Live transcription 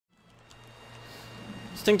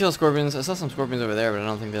Stingtail scorpions. I saw some scorpions over there, but I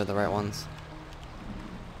don't think they're the right ones.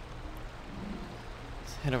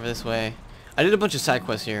 Let's head over this way. I did a bunch of side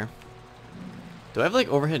quests here. Do I have like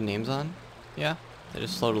overhead names on? Yeah. They're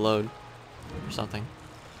just slow to load. Or something.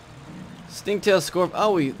 Stingtail scorp.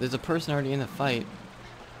 Oh, there's a person already in the fight.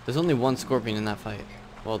 There's only one scorpion in that fight.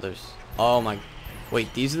 Well, there's... Oh my...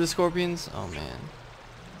 Wait, these are the scorpions? Oh man.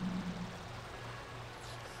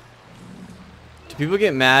 Do people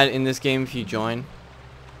get mad in this game if you join?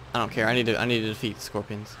 I don't care. I need to defeat the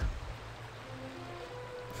scorpions.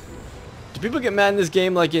 Do people get mad in this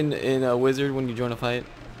game like in a Wizard when you join a fight?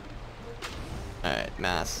 Alright,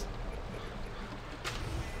 mass.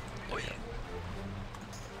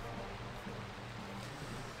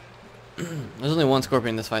 There's only one scorpion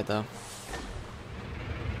in this fight though.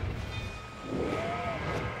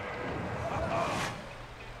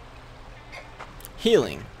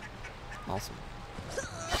 Healing. Awesome.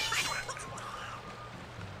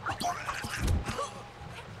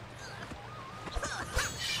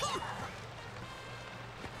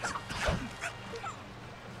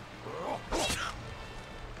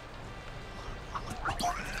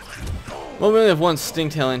 Well, we only have one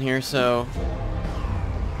Stingtail in here, so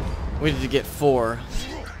we need to get 4.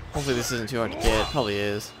 Hopefully this isn't too hard to get. Probably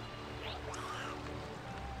is.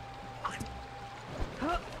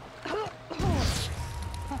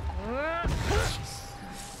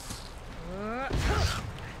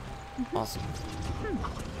 Awesome.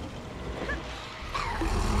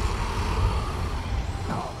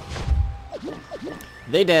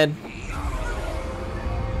 They dead.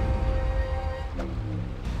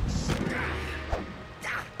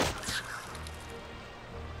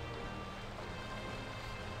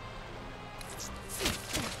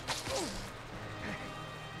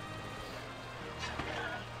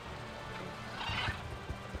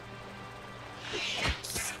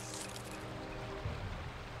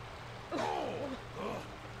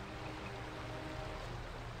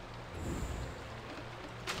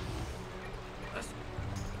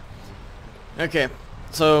 Okay,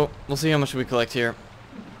 so we'll see how much we collect here,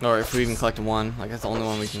 or if we even collect 1. Like that's the only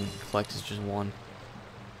one we can collect is just 1.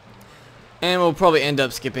 And we'll probably end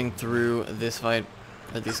up skipping through this fight,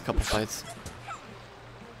 at least a couple fights.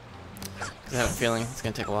 'Cause I have a feeling it's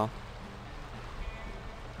gonna take a while.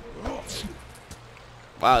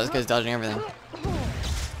 Wow, this guy's dodging everything.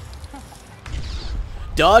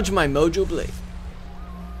 Dodge my mojo blade.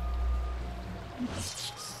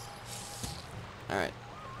 Alright.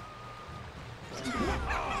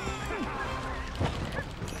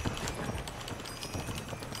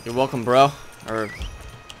 You're welcome, bro. Or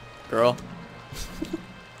girl.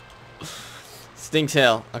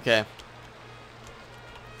 Stingtail. Okay.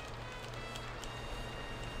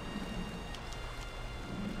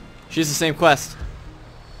 She's the same quest.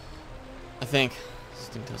 I think.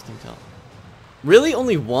 Stingtail, Stingtail. Really?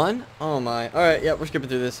 Only 1? Oh my. Alright, yeah, we're skipping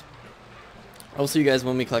through this. I will see you guys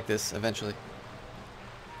when we collect this eventually.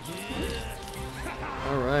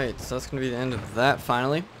 Alright, so that's gonna be the end of that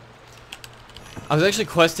finally. I was actually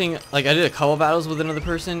questing, like I did a couple battles with another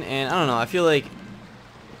person, and I don't know, I feel like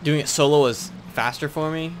doing it solo was faster for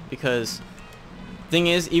me, because thing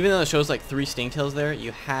is, even though it shows like 3 Stingtails there,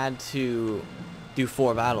 you had to do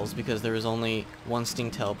 4 battles because there was only 1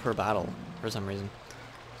 Stingtail per battle for some reason.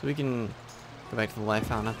 So we can go back to the life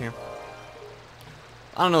fountain up here.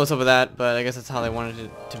 I don't know what's up with that, but I guess that's how they wanted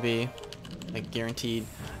it to be, like guaranteed.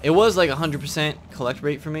 It was like 100% collect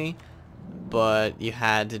rate for me, but you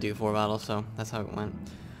had to do 4 battles, so that's how it went.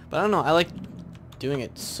 But I don't know, I like doing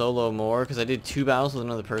it solo more, because I did 2 battles with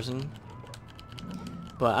another person.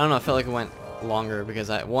 But I don't know, I felt like it went longer, because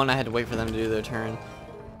one, I had to wait for them to do their turn.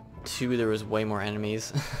 2, there was way more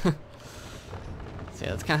enemies. So yeah,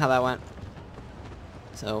 that's kind of how that went.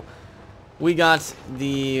 So, we got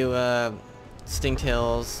the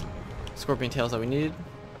Stingtails, Scorpion Tails that we needed.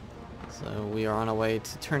 So we are on our way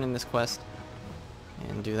to turn in this quest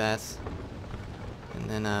and do that. And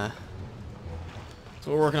then, that's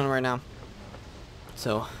what we're working on right now.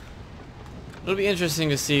 So, it'll be interesting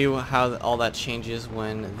to see how all that changes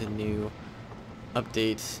when the new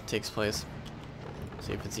update takes place.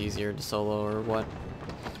 See if it's easier to solo or what.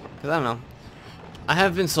 Because I don't know. I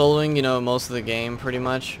have been soloing, you know, most of the game pretty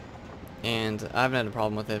much. And I haven't had a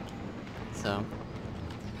problem with it. So,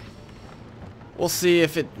 we'll see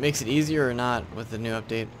if it makes it easier or not with the new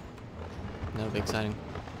update. That'll be exciting.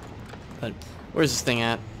 But where's this thing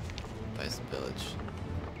at? Bison Village.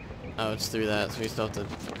 Oh, it's through that, so we still have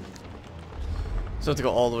to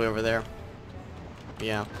go all the way over there. But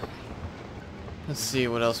yeah. Let's see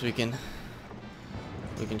what else we can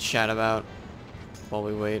chat about while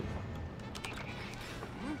we wait.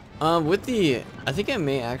 With the, I think I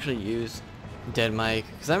may actually use Dead Mike,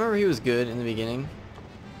 because I remember he was good in the beginning,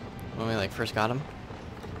 when we like first got him.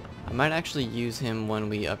 I might actually use him when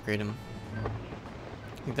we upgrade him.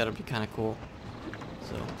 I think that'll be kind of cool.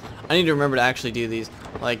 So, I need to remember to actually do these.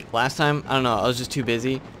 Like, last time, I don't know, I was just too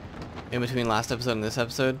busy in between last episode and this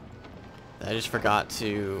episode. I just forgot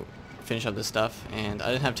to finish up this stuff, and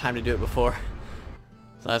I didn't have time to do it before.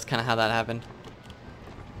 So that's kind of how that happened.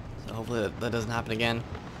 So hopefully that doesn't happen again.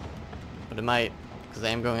 But it might, because I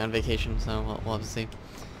am going on vacation, so we'll have to see.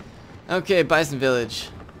 Okay, Bison Village.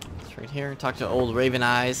 It's right here. Talk to old Raven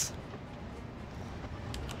Eyes.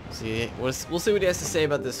 See, we'll see what he has to say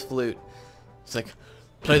about this flute. It's like,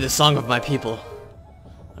 play the song of my people.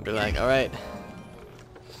 I'll be like, alright.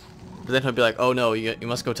 But then he'll be like, oh no, you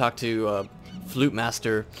must go talk to Flute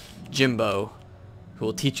Master Jimbo, who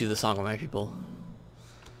will teach you the song of my people.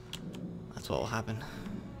 That's what will happen.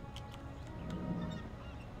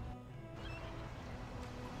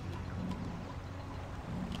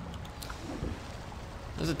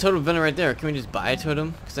 There's a totem vendor right there. Can we just buy a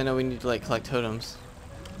totem? Because I know we need to like collect totems.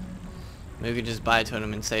 Maybe we could just buy a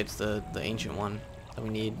totem and say it's the ancient one that we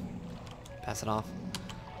need. Pass it off.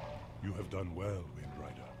 You have done well,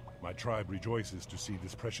 Windrider. My tribe rejoices to see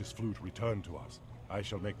this precious flute return to us. I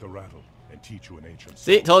shall make the rattle and teach you an ancient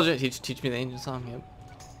song. See, told you. Teach me the ancient song.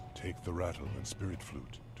 Yep. Take the rattle and spirit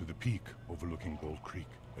flute to the peak overlooking Gold Creek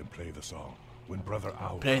and play the song. When Brother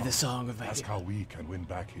Owl Play comes, the song of my ask people. how we can win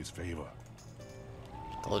back his favor.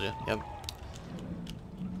 Told you. Yep.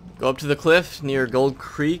 Go up to the cliff near Gold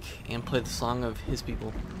Creek and play the song of his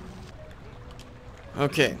people.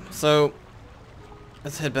 Okay, so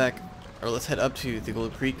let's head back, or let's head up to the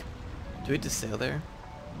Gold Creek. Do we have to sail there?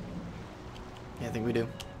 Yeah, I think we do.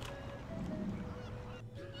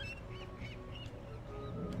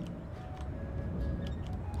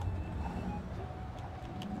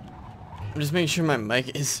 I'm just making sure my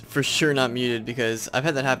mic is for sure not muted, because I've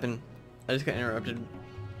had that happen. I just got interrupted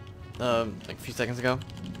like a few seconds ago.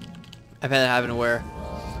 I've had it happen where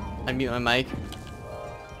I mute my mic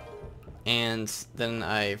and then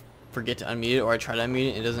I forget to unmute it, or I try to unmute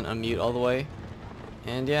it, it doesn't unmute all the way.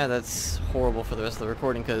 And yeah, that's horrible for the rest of the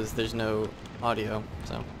recording because there's no audio.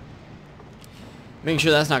 So making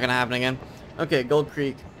sure that's not gonna happen again. Okay, Gold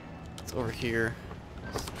Creek. It's over here.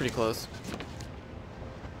 It's pretty close.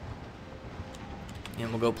 And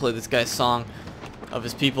we'll go play this guy's song of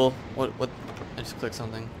his people. What? I just clicked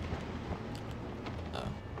something.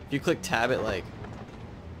 If you click tab, it like...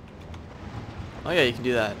 Oh yeah, you can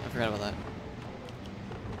do that. I forgot about that.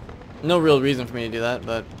 No real reason for me to do that,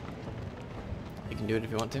 but you can do it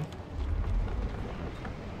if you want to.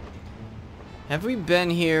 Have we been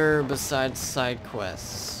here besides side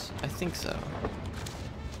quests? I think so.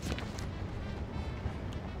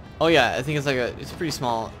 Oh yeah, I think it's like it's a pretty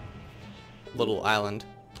small little island.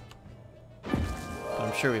 But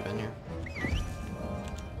I'm sure we've been here.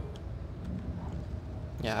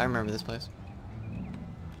 Yeah, I remember this place.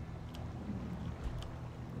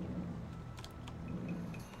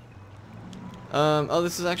 Oh,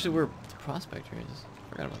 this is actually where the prospector is.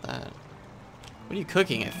 Forgot about that. What are you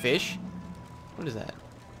cooking? A fish? What is that?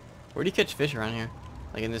 Where do you catch fish around here?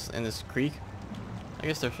 Like in this creek? I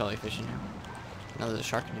guess there's probably fish in here. Now there's a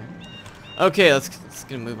shark in here. Okay, let's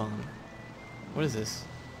get a move on. What is this?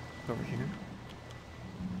 Over here?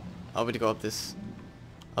 Oh, we have to go up this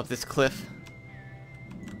cliff.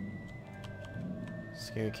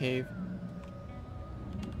 Scary cave.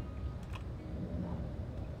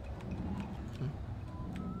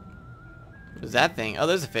 What is that thing? Oh,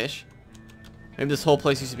 there's a fish. Maybe this whole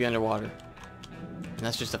place used to be underwater. And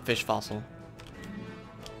that's just a fish fossil.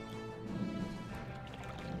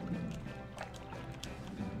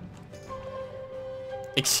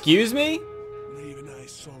 Excuse me? Raven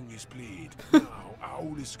Eye's song is played. Now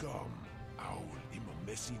Owl is come. Owl, him a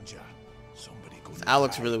messenger. Somebody go. This owl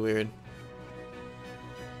looks really weird.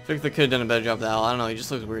 I feel like they could have done a better job with the owl. I don't know, he just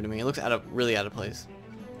looks weird to me. He looks really out of place.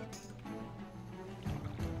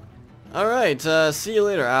 Alright, see you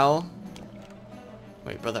later, owl.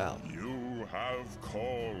 Wait, Brother Owl. You have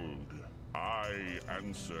called. I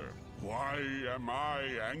answer. Why am I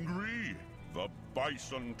angry? The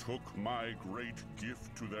bison took my great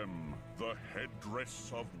gift to them, the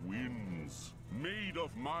headdress of winds, made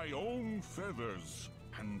of my own feathers,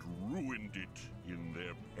 and ruined it in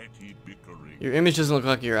their petty bickering. Your image doesn't look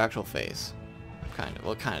like your actual face. Kind of.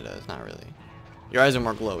 Well, it kind of does. Not really. Your eyes are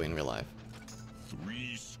more glowy in real life.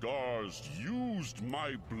 3 scars used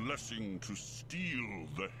my blessing to steal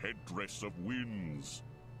the headdress of winds.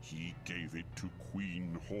 He gave it to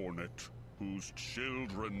Queen Hornet, whose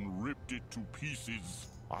children ripped it to pieces.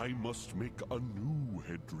 I must make a new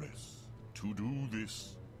headdress. To do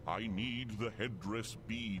this, I need the headdress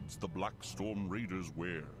beads the Blackstorm Raiders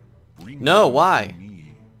wear. Bring No, them why? to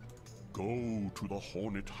me. Go to the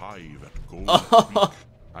Hornet Hive at Gold Creek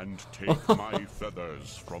and take my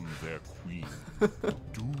feathers from their queen.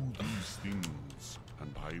 Do these things,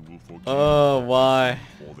 and I will forgive why?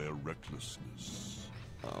 them for their recklessness.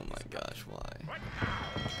 Oh my gosh, why?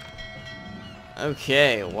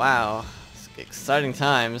 Okay, wow. It's exciting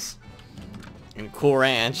times in Cool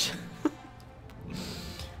Ranch.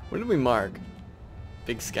 Where did we mark?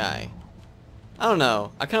 Big Sky. I don't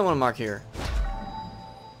know. I kind of want to mark here.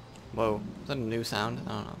 Whoa. Is that a new sound?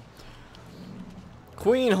 I don't know.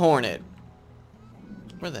 Queen Hornet.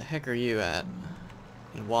 Where the heck are you at?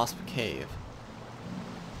 In Wasp Cave.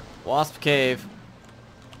 Wasp Cave.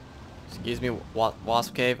 Excuse me,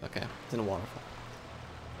 Wasp Cave? Okay, it's in a waterfall.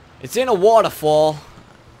 It's in a waterfall!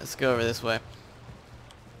 Let's go over this way.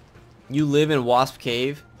 You live in Wasp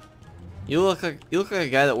Cave? You look like a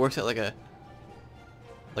guy that works at like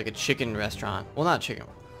a chicken restaurant. Well, not chicken.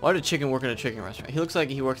 Why would a chicken work at a chicken restaurant? He looks like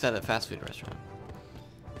he works at a fast food restaurant.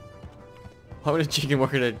 Why would a chicken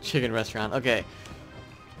work at a chicken restaurant? Okay.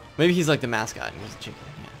 Maybe he's like the mascot and he's a chicken.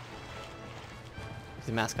 Yeah. He's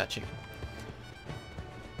the mascot chicken.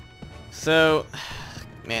 So,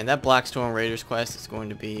 man, that Blackstorm Raiders quest is going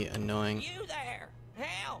to be annoying. You there?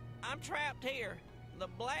 Hell, I'm trapped here. The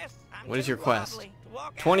blast. What is your quest?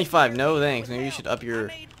 25. No thanks. Maybe you should up your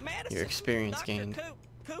experience Dr. gained.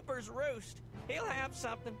 Cooper's roost. He'll have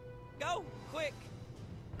something. Go quick.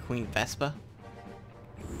 Queen Vespa.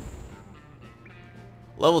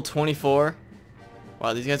 Level 24.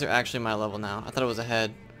 Wow, these guys are actually my level now. I thought it was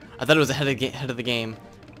ahead. I thought it was ahead of the game.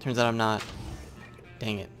 Turns out I'm not.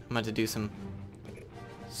 Dang it. I'm about to do some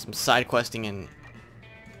side questing and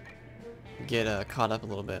get caught up a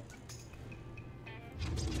little bit.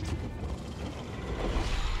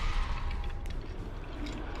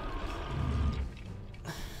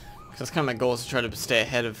 That's kind of my goal, is to try to stay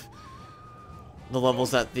ahead of the levels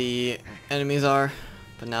that the enemies are,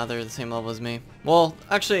 but now they're the same level as me. Well,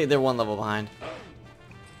 actually, they're one level behind,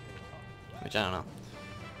 which I don't know.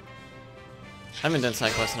 I haven't done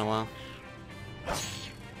side quests in a while.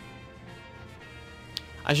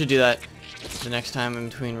 I should do that the next time in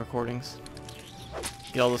between recordings.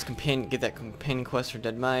 Get all those get that companion quest for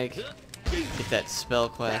Dead Mike. Get that spell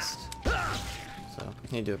quest. So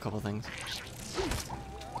I need to do a couple things.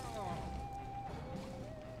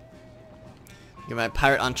 Get my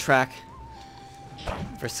pirate on track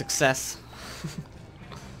for success.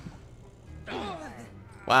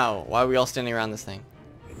 Wow, why are we all standing around this thing?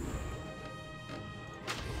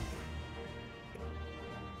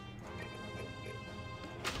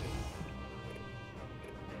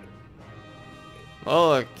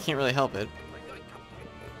 Oh, I can't really help it.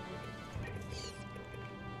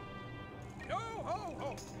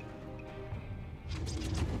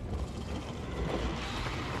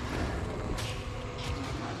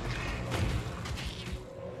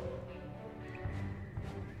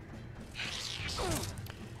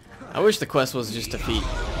 I wish the quest was just defeat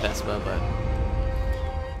Vespa, but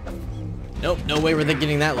nope, no way were they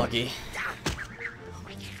getting that lucky.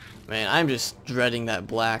 Man, I'm just dreading that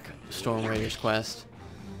Black Storm Raiders quest.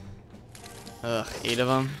 Ugh, 8 of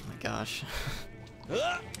them? Oh my gosh.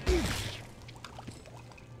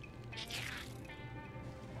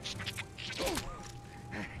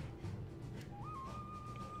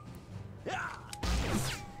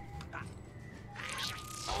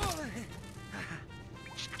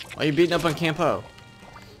 Why are you beating up on Campo?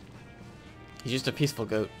 He's just a peaceful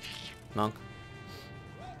goat, monk.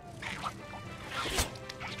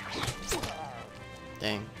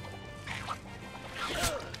 Dang.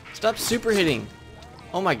 Stop super hitting.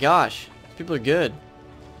 Oh my gosh. These people are good.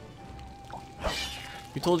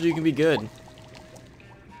 Who told you you can be good?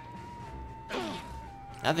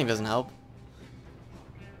 That thing doesn't help.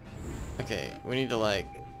 Okay, we need to like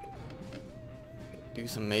do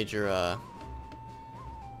some major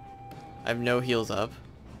I have no heals up.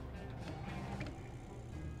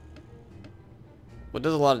 What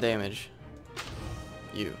does a lot of damage?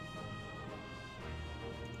 You.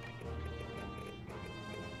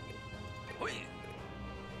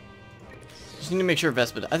 Just need to make sure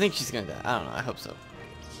Vespa. I think she's gonna die. I don't know. I hope so.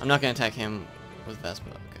 I'm not gonna attack him with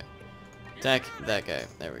Vespa. Okay. Attack that guy.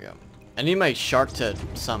 There we go. I need my shark to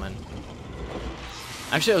summon.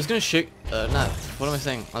 Actually, I was gonna what am I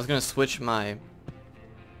saying? I was gonna switch my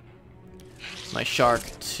shark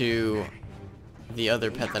to the other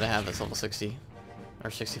pet that I have that's level 60 or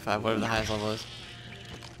 65, whatever the highest level is.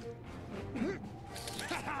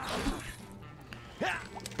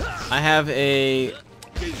 I have a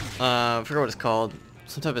I forgot what it's called.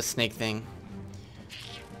 Some type of snake thing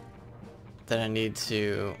that I need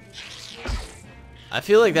to. I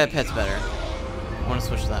feel like that pet's better. I want to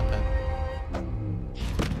switch to that pet.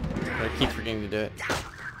 But I keep forgetting to do it.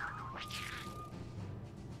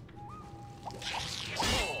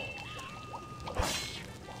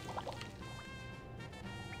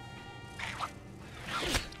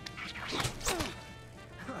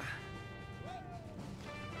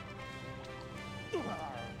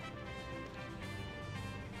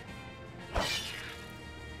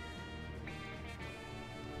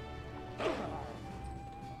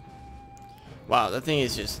 Wow, that thing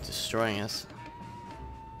is just destroying us.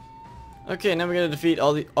 Okay, now we gotta defeat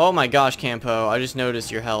all the. Oh my gosh, Campo! I just noticed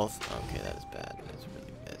your health. Okay, that is bad. That's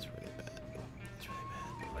really bad. That's really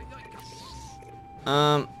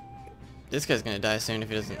bad. This guy's gonna die soon if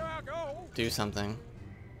he doesn't do something.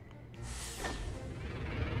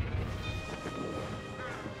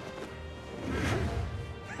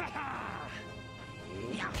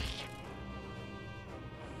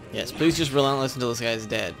 Yes, please just relentless until this guy's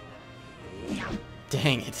dead.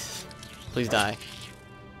 Dang it. Please die.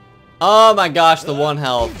 Oh my gosh, the 1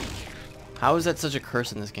 health. How is that such a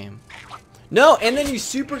curse in this game? No, and then you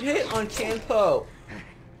super hit on Campo.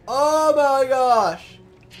 Oh my gosh.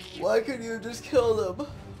 Why couldn't you have just killed him?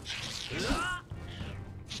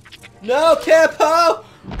 No, Campo!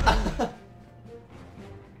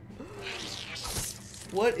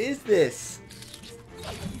 What is this?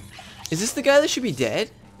 Is this the guy that should be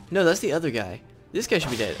dead? No, that's the other guy. This guy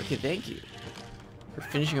should be dead. Okay, thank you for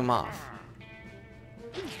finishing him off.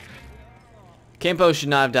 Campo should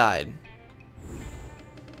not have died.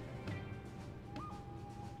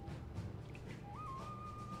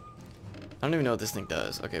 I don't even know what this thing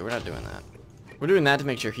does. Okay, we're not doing that. We're doing that to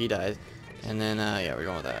make sure he dies. And then, yeah, we're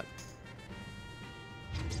going with that.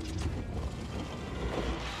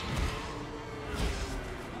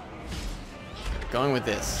 Going with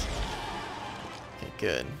this. Okay,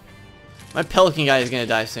 good. My pelican guy is gonna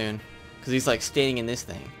die soon. Because he's like standing in this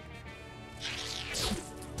thing.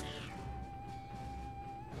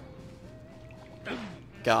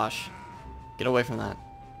 Gosh. Get away from that.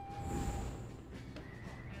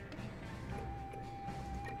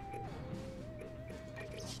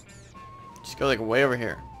 Just go like way over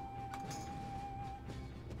here.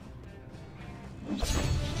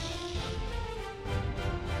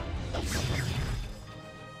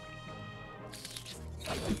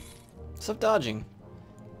 Stop dodging.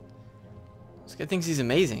 This guy thinks he's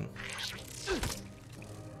amazing.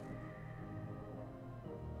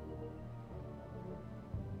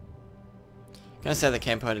 Kinda sad that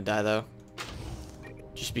Campo had to die though.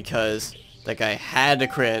 Just because that guy had to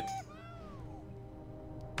crit.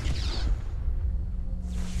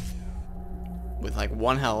 With like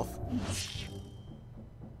 1 health.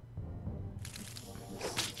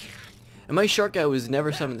 And my shark guy was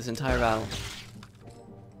never summoned this entire battle.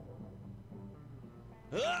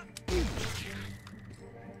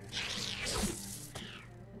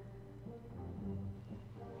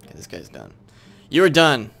 Okay, this guy's done. You are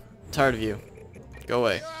done. I'm tired of you. Go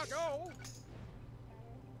away.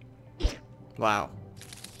 Wow.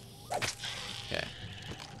 Okay.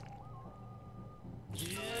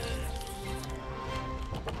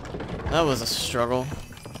 That was a struggle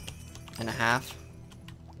and a half.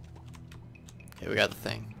 Okay, we got the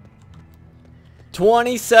thing.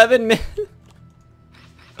 27 minutes.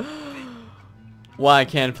 Why,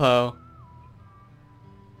 Campo?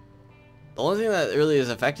 The only thing that really has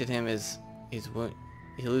affected him is he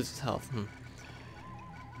loses health.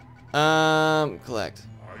 Collect.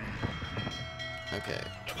 Okay,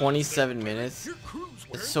 27 minutes.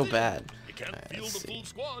 It's so bad. Alright, let's see.